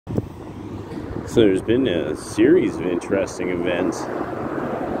So there's been a series of interesting events.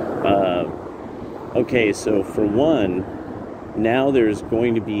 Okay, so for one, now there's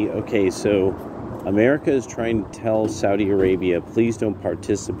going to be, okay, so America is trying to tell Saudi Arabia, please don't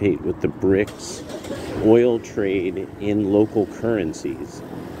participate with the BRICS oil trade in local currencies.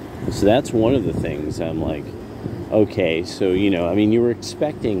 So that's one of the things I'm like, okay, so, you know, I mean, you were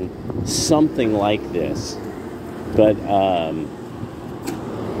expecting something like this, but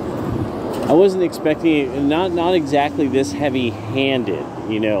I wasn't expecting it, not exactly this heavy-handed,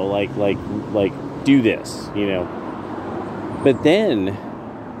 you know, like do this, you know. But then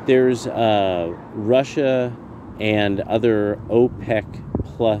there's Russia and other OPEC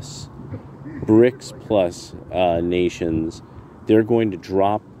plus, BRICS plus nations. They're going to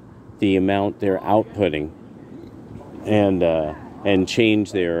drop the amount they're outputting and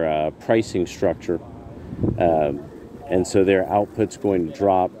change their pricing structure. And so their output's going to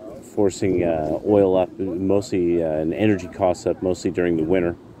drop, forcing oil up, mostly and energy costs up, mostly during the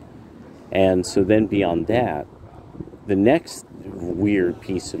winter. And so then beyond that, the next weird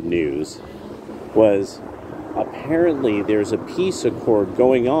piece of news was apparently there's a peace accord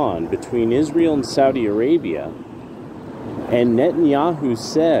going on between Israel and Saudi Arabia, and Netanyahu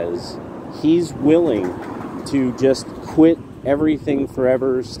says he's willing to just quit everything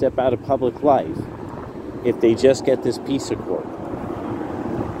forever, step out of public life, if they just get this peace accord.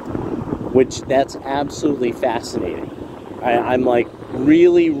 Which, that's absolutely fascinating. I'm like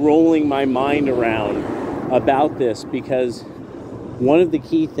really rolling my mind around about this, because one of the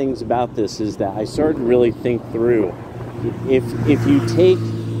key things about this is that I started to really think through, if you take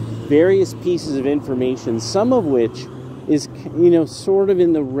various pieces of information, some of which is, you know, sort of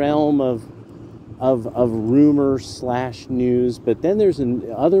in the realm of rumor / news, but then there's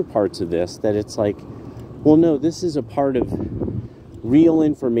other parts of this that it's like, well, no, this is a part of real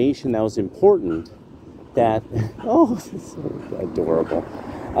information that was important, that, oh, this is so adorable.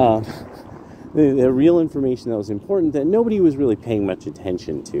 The real information that was important that nobody was really paying much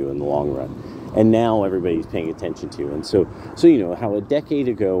attention to in the long run. And now everybody's paying attention to. And so you know, how a decade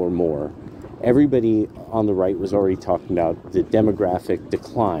ago or more, everybody on the right was already talking about the demographic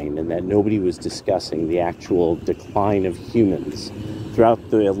decline, and that nobody was discussing the actual decline of humans throughout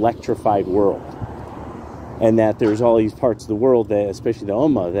the electrified world. And that there's all these parts of the world that, especially the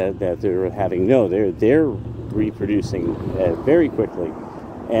Ummah, that they're having, no, they're reproducing very quickly.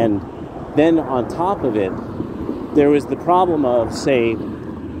 And then on top of it, there was the problem of, say,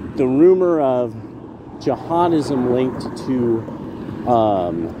 the rumor of jihadism linked to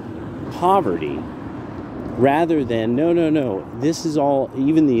poverty, rather than, no, this is all,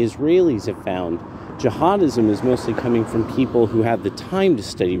 even the Israelis have found, jihadism is mostly coming from people who have the time to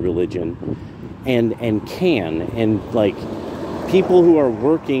study religion, and like people who are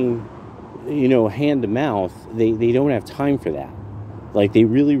working, you know, hand to mouth, they don't have time for that. Like, they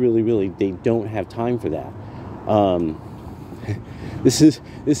really, they don't have time for that. This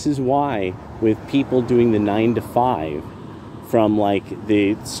is why, with people doing the 9 to 5, from like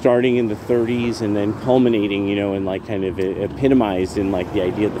the starting in the 30s and then culminating, you know, and like kind of epitomized in like the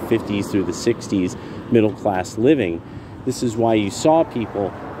idea of the 50s through the 60s, middle class living. This is why you saw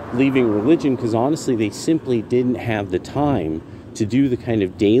people leaving religion, because honestly they simply didn't have the time to do the kind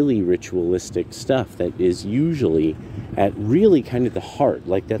of daily ritualistic stuff that is usually at really kind of the heart.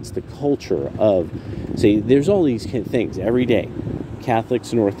 Like, that's the culture of, say, there's all these things every day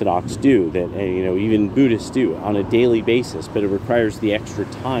Catholics and Orthodox do, that, you know, even Buddhists do on a daily basis, but it requires the extra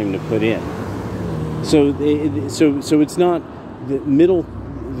time to put in. So it's not the middle,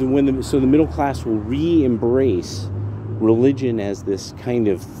 so the middle class will re-embrace religion as this kind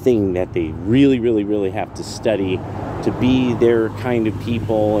of thing that they really have to study to be their kind of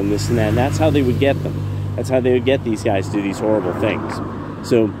people, and this and that. And that's how they would get them. That's how they would get these guys to do these horrible things.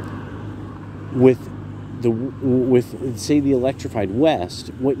 So with say the electrified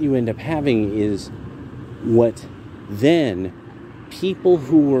West, what you end up having is what then people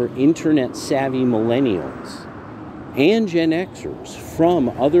who were internet savvy millennials and Gen Xers from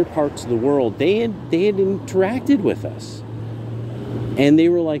other parts of the world, they had interacted with us, and they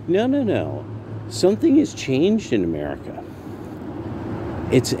were like, no, something has changed in America.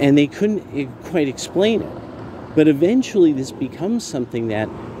 And they couldn't quite explain it, but eventually this becomes something that,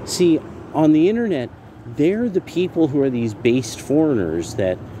 see, on the internet, they're the people who are these based foreigners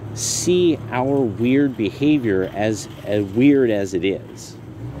that see our weird behavior as weird as it is.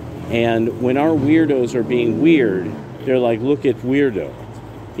 And when our weirdos are being weird, they're like, look at weirdo,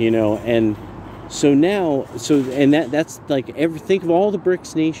 you know. And so now, that's like, think of all the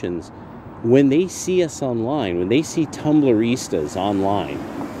BRICS nations, when they see us online, when they see Tumblristas online,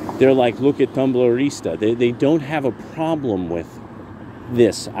 they're like, look at Tumblrista. They don't have a problem with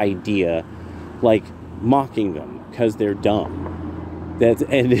this idea, like mocking them because they're dumb. And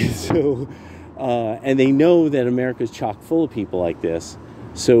they know that America's chock full of people like this.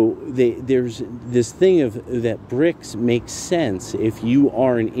 So there's this thing of that bricks makes sense if you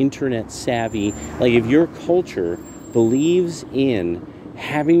are an internet savvy, like if your culture believes in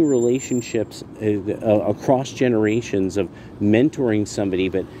having relationships across generations of mentoring somebody,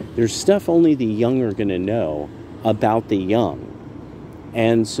 but there's stuff only the young are going to know about the young.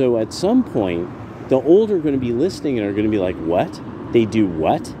 And so at some point, the old are going to be listening and are going to be like, what? They do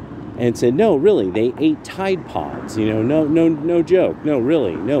what? And it said, no, really, they ate Tide Pods. No joke. No,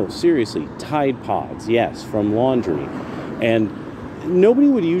 really. No, seriously, Tide Pods. Yes, from laundry. And nobody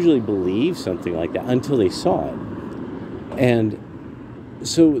would usually believe something like that until they saw it. And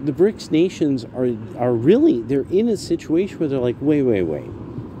so the BRICS nations are really, they're in a situation where they're like, wait.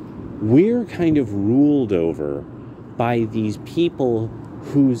 We're kind of ruled over by these people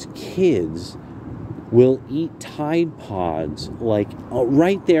whose kids will eat Tide Pods, like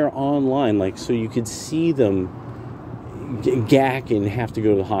right there online, like so you could see them gack and have to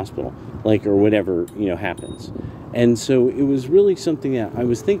go to the hospital, like, or whatever, happens. And so it was really something that I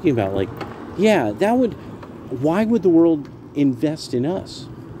was thinking about, like, yeah, why would the world invest in us?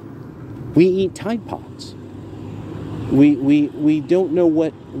 We eat Tide Pods. We don't know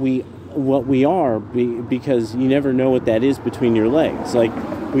what we are because you never know what that is between your legs. Like,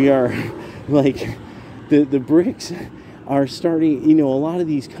 we are, like, the BRICS are starting, a lot of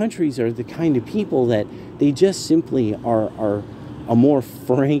these countries are the kind of people that they just simply are a more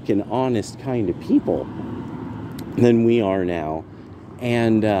frank and honest kind of people than we are now.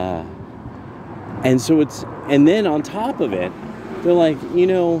 And so and then on top of it, they're like,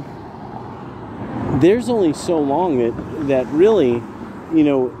 there's only so long that really,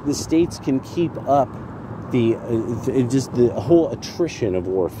 the states can keep up the whole attrition of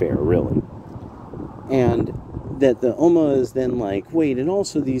warfare, really. And that the UMA is then like, wait, and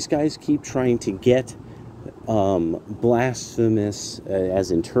also these guys keep trying to get blasphemous,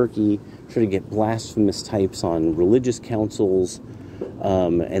 as in Turkey, trying to get blasphemous types on religious councils,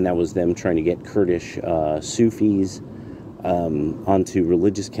 and that was them trying to get Kurdish Sufis onto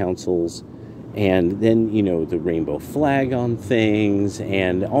religious councils, and then, the rainbow flag on things,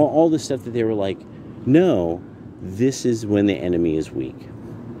 and all the stuff that they were like, no, this is when the enemy is weak.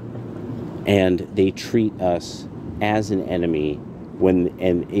 And they treat us as an enemy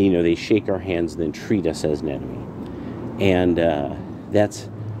they shake our hands and then treat us as an enemy. And that's,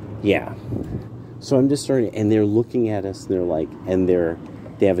 yeah. So I'm just starting, and they're looking at us, and they're like, they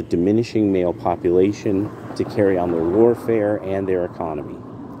have a diminishing male population to carry on their warfare and their economy.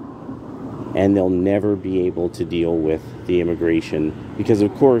 And they'll never be able to deal with the immigration because,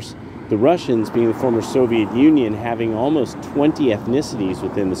 of course, the Russians, being the former Soviet Union, having almost 20 ethnicities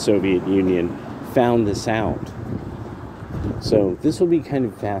within the Soviet Union, found this out. So this will be kind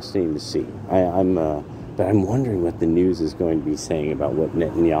of fascinating to see. But I'm wondering what the news is going to be saying about what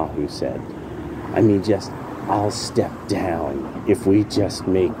Netanyahu said. I mean, I'll step down if we just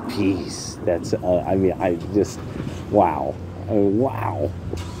make peace. That's, wow. Wow.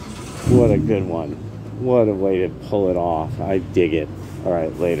 What a good one. What a way to pull it off. I dig it. All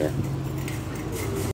right, later.